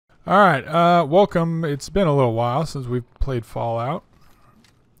Alright, welcome. It's been a little while since we've played Fallout.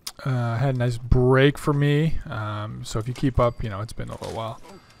 Had a nice break for me, so if you keep up, you know, it's been a little while.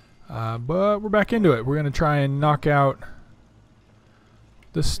 But we're back into it. We're going to try and knock out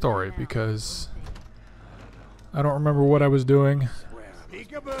this story because I don't remember what I was doing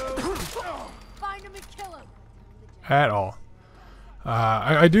at all.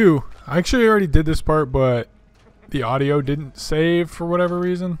 I do. I actually already did this part, but the audio didn't save for whatever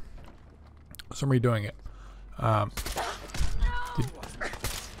reason. So I'm redoing it.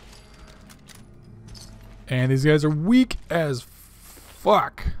 And these guys are weak as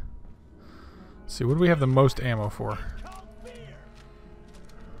fuck. Let's see, what do we have the most ammo for?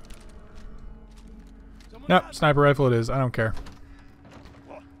 Nope, sniper rifle it is. I don't care.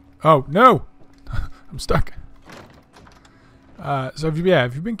 Oh, no! I'm stuck. So if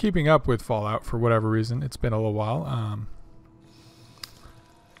you've been keeping up with Fallout for whatever reason, it's been a little while.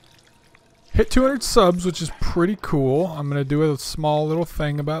 Hit 200 subs, which is pretty cool. I'm going to do a small little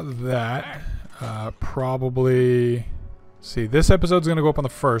thing about that. Probably... See, this episode's going to go up on the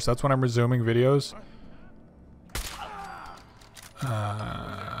 1st. That's when I'm resuming videos.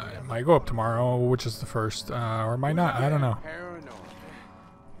 It might go up tomorrow, which is the 1st. Or it might not. I don't know.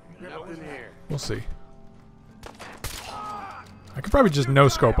 We'll see. I could probably just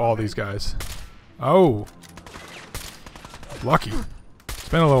no-scope all these guys. Oh. Lucky. It's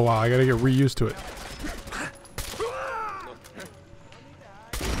been a little while. I gotta get reused to it.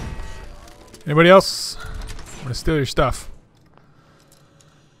 Anybody else? I'm gonna steal your stuff.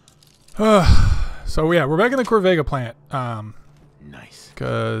 So yeah, we're back in the Corvega plant. Nice.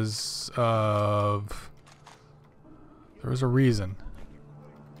 Because of... There was a reason.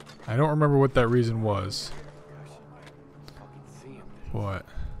 I don't remember what that reason was. What?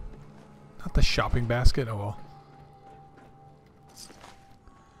 Not the shopping basket? Oh well.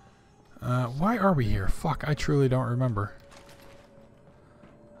 Why are we here? Fuck, I truly don't remember.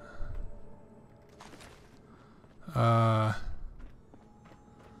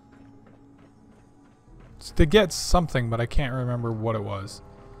 It's to get something, but I can't remember what it was.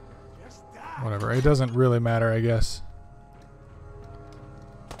 Whatever, it doesn't really matter, I guess.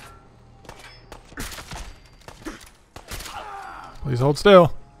 Please hold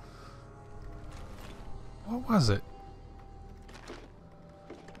still. What was it?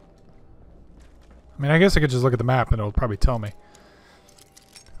 I mean, I guess I could just look at the map and it'll probably tell me.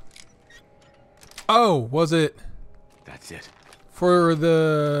 Oh, was it? That's it. For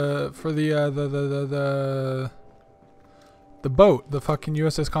the boat, the fucking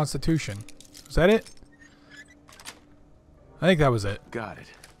USS Constitution. Was that it? I think that was it. Got it.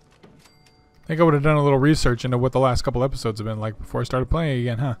 I think I would have done a little research into what the last couple episodes have been like before I started playing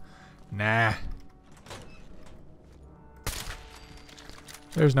again, huh? Nah.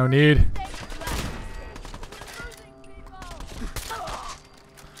 There's no need.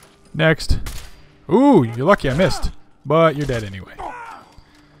 Next. Ooh, you're lucky I missed. But you're dead anyway.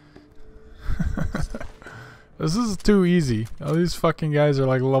 This is too easy. All these fucking guys are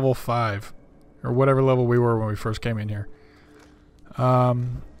like level 5. Or whatever level we were when we first came in here. I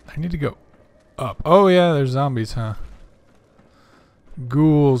need to go up. Oh yeah, there's zombies, huh?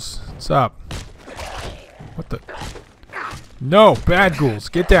 Ghouls. What's up? What the? No, bad ghouls.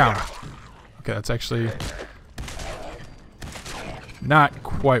 Get down. Okay, that's actually not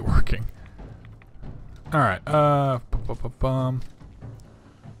quite working. Alright, back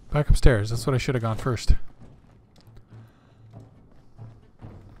upstairs. That's what I should have gone first.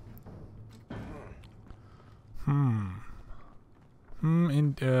 I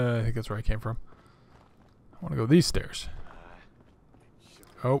think that's where I came from. I want to go these stairs.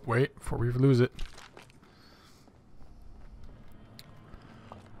 Oh, wait, before we lose it.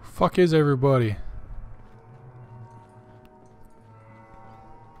 Fuck is everybody?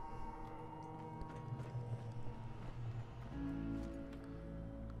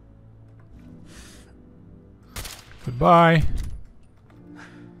 Goodbye.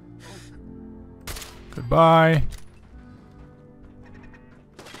 Goodbye.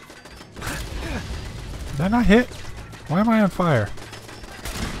 Did that not hit? Why am I on fire?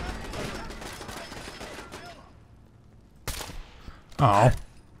 Oh.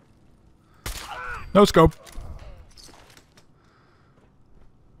 No scope.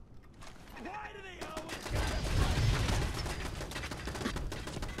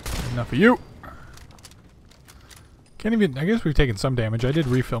 Enough of you. Can't even... I guess we've taken some damage. I did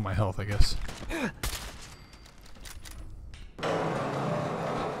refill my health, I guess.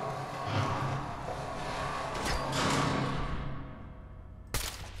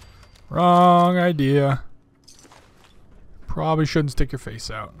 Wrong idea. Probably shouldn't stick your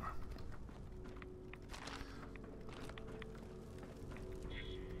face out.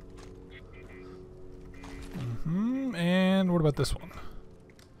 And what about this one?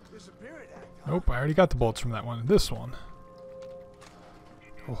 Nope, I already got the bolts from that one. This one.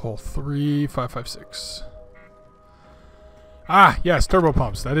 Hole 3, 5, 5, 6. Ah, yes, turbo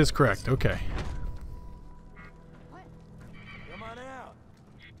pumps. That is correct. Okay. What? Come on out.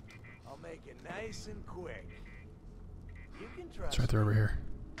 I'll make it nice and quick. You can trust. It's right there over here.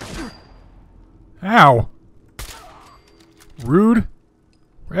 Ow! Rude.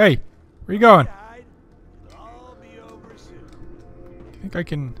 Hey, where you going? It'll be over soon. Do you think I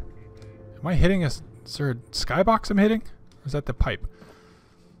can... Am I hitting a... Is there a skybox I'm hitting? Or is that the pipe?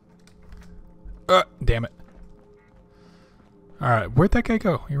 Damn it. Alright, where'd that guy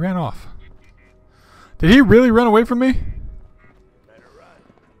go? He ran off. Did he really run away from me? Better run.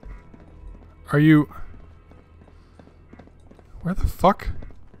 Are you... Where the fuck?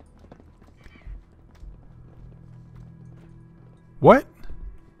 What?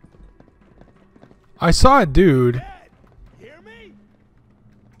 I saw a dude. Dad, hear me?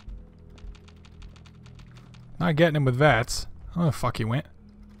 Not getting him with VATS. Oh, the fuck he went.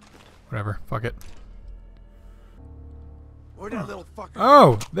 Whatever. Fuck it. Where'd that little fucker?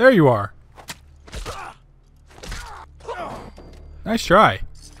 Oh, there you are. Nice try.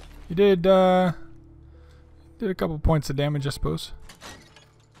 You did a couple points of damage, I suppose.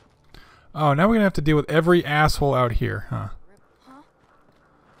 Oh, now we're gonna have to deal with every asshole out here, huh?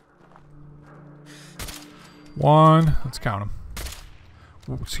 1. Let's count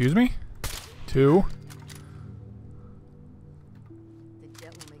them. Excuse me. 2. The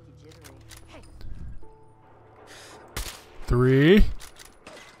jet will make you jittery. Hey. 3.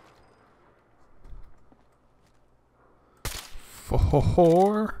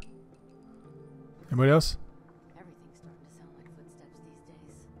 4. Anybody else? Everything's starting to sound like footsteps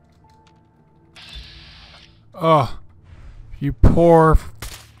these days. Oh, you poor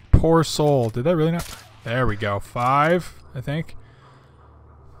soul. Did that really not? There we go. 5, I think.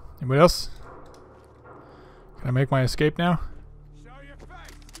 Anybody else? Can I make my escape now? Show your face.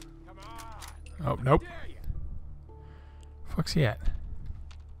 Come on. Oh, nope. Dare you? Fuck's he at?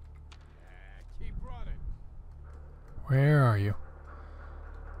 Keep running. Where are you?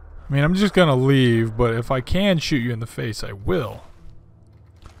 I mean, I'm just gonna leave, but if I can shoot you in the face, I will.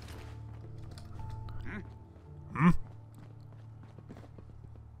 Hmm?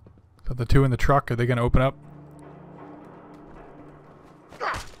 So the 2 in the truck, are they gonna open up?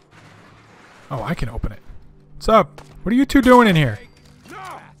 Oh, I can open it. What's up? What are you two doing in here?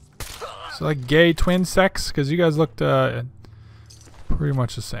 So like gay twin sex? Because you guys looked pretty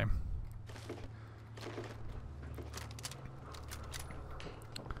much the same.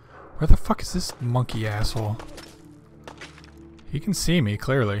 Where the fuck is this monkey asshole? He can see me,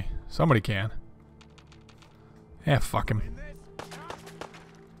 clearly. Somebody can. Yeah, fuck him.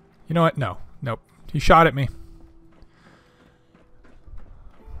 You know what? No. Nope. He shot at me.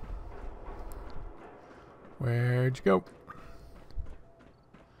 Where'd you go?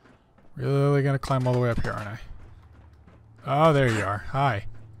 Really gonna climb all the way up here, aren't I? Oh, there you are. Hi.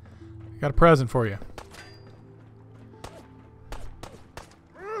 Got a present for you.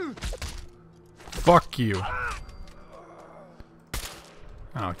 Fuck you.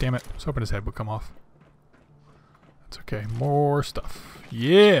 Oh, damn it. I was hoping his head would come off. That's okay. More stuff.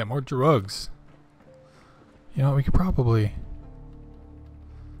 Yeah, more drugs. You know, we could probably...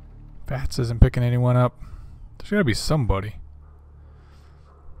 Bats isn't picking anyone up. There's gotta be somebody.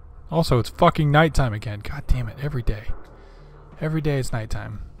 Also, it's fucking nighttime again. God damn it. Every day. Every day it's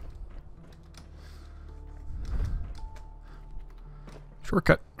nighttime.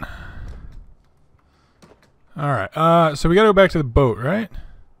 Shortcut. Alright, so we gotta go back to the boat, right?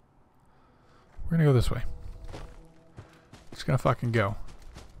 We're gonna go this way. Just gonna fucking go.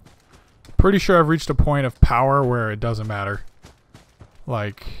 Pretty sure I've reached a point of power where it doesn't matter.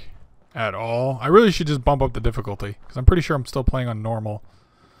 Like, at all. I really should just bump up the difficulty, because I'm pretty sure I'm still playing on normal.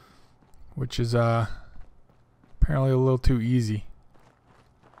 Which is, apparently a little too easy.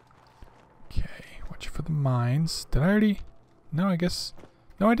 Okay, watch for the mines. Did I already? No, I guess...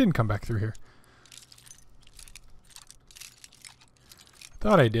 No, I didn't come back through here.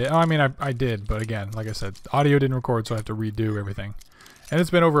 Thought I did. Oh, I mean, I did, but again, like I said, audio didn't record, so I have to redo everything. And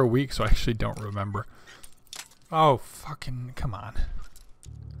it's been over a week, so I actually don't remember. Oh, fucking, come on.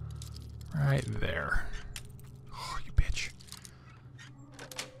 Right there. Oh, you bitch.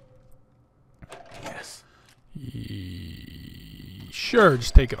 Yes. Sure,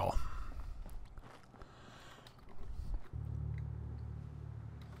 just take it all.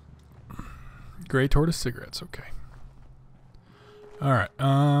 Gray tortoise cigarettes, okay. Alright,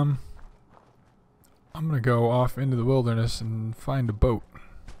 I'm gonna go off into the wilderness and find a boat.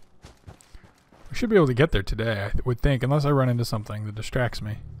 We should be able to get there today, I would think, unless I run into something that distracts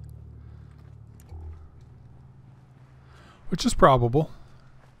me. Which is probable.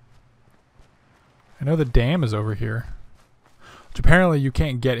 I know the dam is over here, which apparently you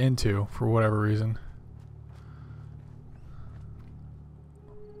can't get into for whatever reason.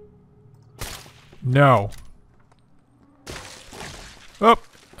 No. Oh,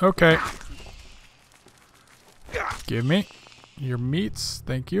 okay. Give me your meats,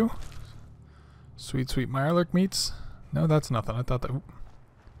 thank you. Sweet, sweet Mirelurk meats. No, that's nothing. I thought that... I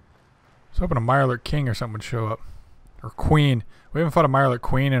was hoping a Mirelurk king or something would show up. Or queen. We haven't fought a Mirelurk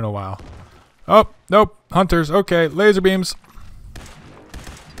queen in a while. Oh, nope. Hunters. Okay, laser beams.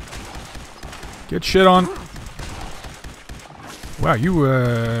 Get shit on. Wow, you,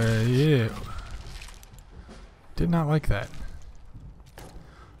 yeah. Did not like that.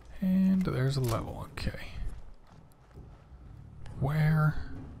 And there's a level. Okay. Where?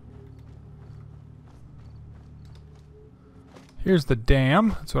 Here's the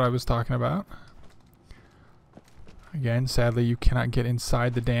dam. That's what I was talking about. Again, sadly, you cannot get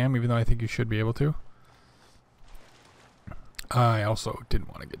inside the dam, even though I think you should be able to. I also didn't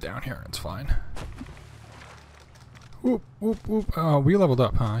want to get down here. It's fine. Whoop, whoop, whoop. Oh, we leveled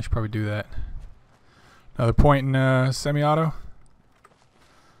up, huh? I should probably do that. Another point in semi-auto.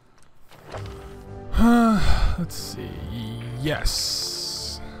 Let's see.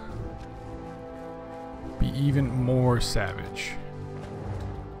 Yes. Be even more savage.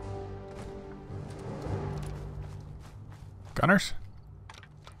 Gunners?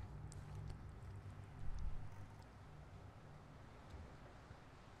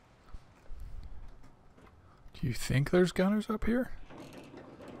 Do you think there's gunners up here?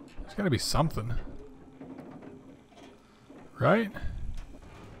 There's gotta be something. Right?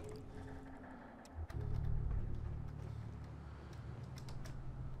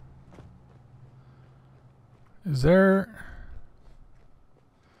 Is there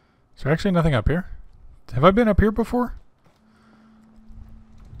actually nothing up here? Have I been up here before?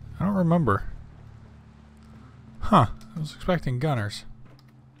 I don't remember. Huh. I was expecting gunners.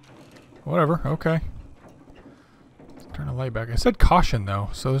 Whatever. Okay. Turn the light back. I said caution, though,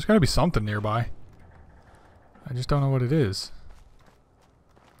 so there's got to be something nearby. I just don't know what it is.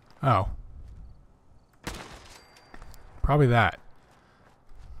 Oh. Probably that.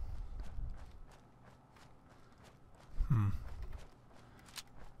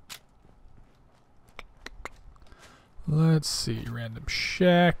 Let's see. Random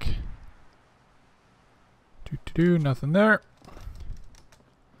shack. Nothing there.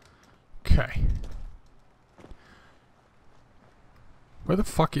 Okay. Where the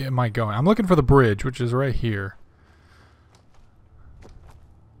fuck am I going? I'm looking for the bridge, which is right here.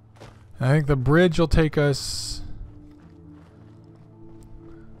 I think the bridge will take us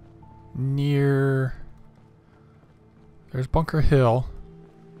near... There's Bunker Hill.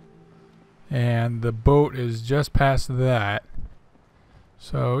 And the boat is just past that.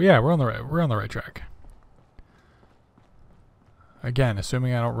 So yeah, we're on the right track. Again,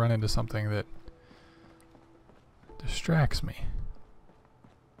 assuming I don't run into something that distracts me.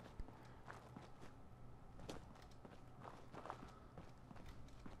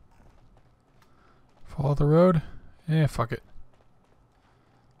 Follow the road? Eh, fuck it.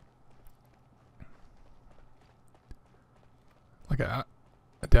 Like a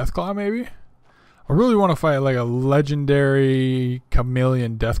Deathclaw, maybe? I really want to fight like a legendary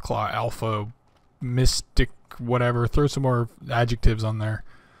chameleon Deathclaw alpha mystic whatever. Throw some more adjectives on there.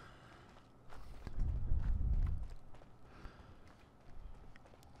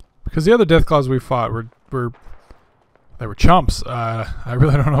 Because the other Deathclaws we fought were they were chumps. I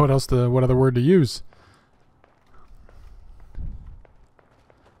really don't know what other word to use.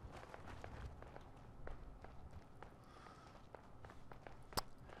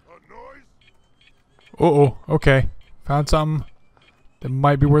 Uh-oh, okay. Found something that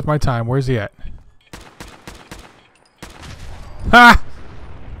might be worth my time. Where's he at? Ha!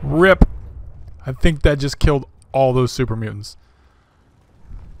 Rip. I think that just killed all those super mutants.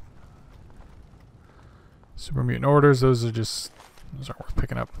 Super mutant orders, those aren't worth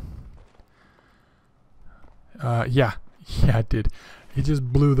picking up. Yeah. Yeah, it did. It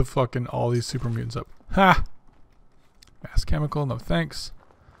just blew the fucking all these super mutants up. Ha! Mass chemical, no thanks.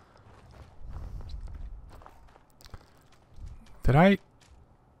 Why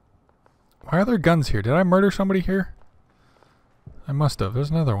are there guns here? Did I murder somebody here? I must have. There's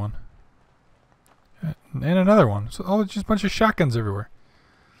another one. And another one. So just a bunch of shotguns everywhere.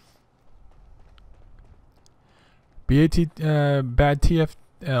 bad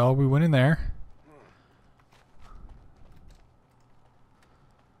TFL. We went in there.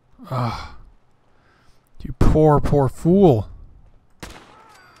 Ah, you poor fool.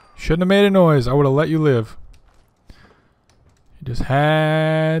 Shouldn't have made a noise. I would have let you live. You just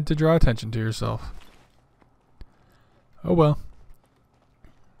had to draw attention to yourself. Oh well.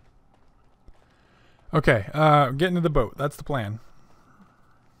 Okay, getting to the boat. That's the plan.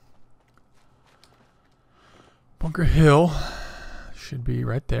 Bunker Hill should be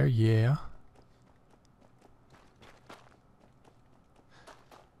right there. Yeah.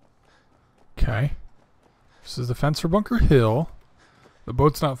 Okay. This is the fence for Bunker Hill. The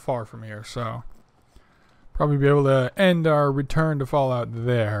boat's not far from here, so probably be able to end our return to Fallout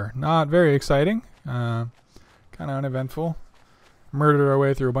there. Not very exciting. Kind of uneventful. Murdered our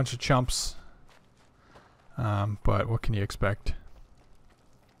way through a bunch of chumps. But what can you expect?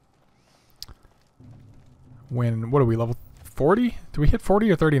 What are we, level 40? Do we hit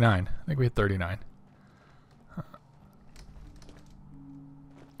 40 or 39? I think we hit 39.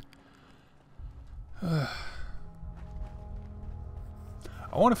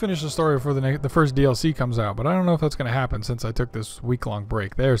 I want to finish the story before the first DLC comes out, but I don't know if that's going to happen since I took this week-long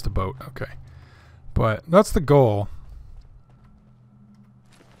break. There's the boat. Okay. But that's the goal.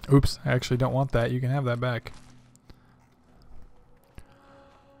 Oops, I actually don't want that. You can have that back.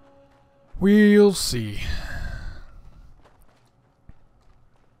 We'll see.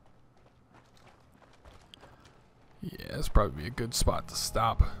 Yeah, this probably be a good spot to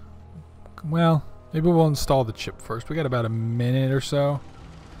stop. Well, maybe we'll install the chip first. We got about a minute or so,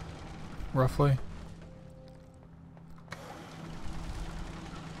 roughly.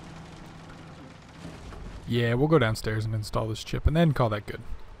 Yeah, we'll go downstairs and install this chip and then call that good.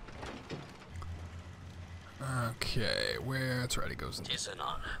 Okay, that's right, it goes in. Tis an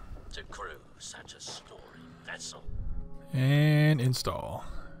honor to crew such a storied vessel. And install.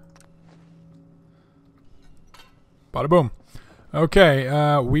 Bada boom. Okay,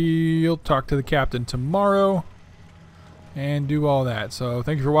 we'll talk to the captain tomorrow and do all that. So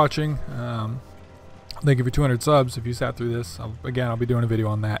thank you for watching. Thank you for 200 subs if you sat through this. I'll be doing a video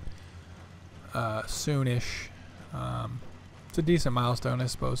on that soonish. It's a decent milestone, I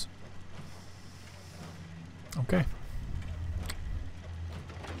suppose. Okay.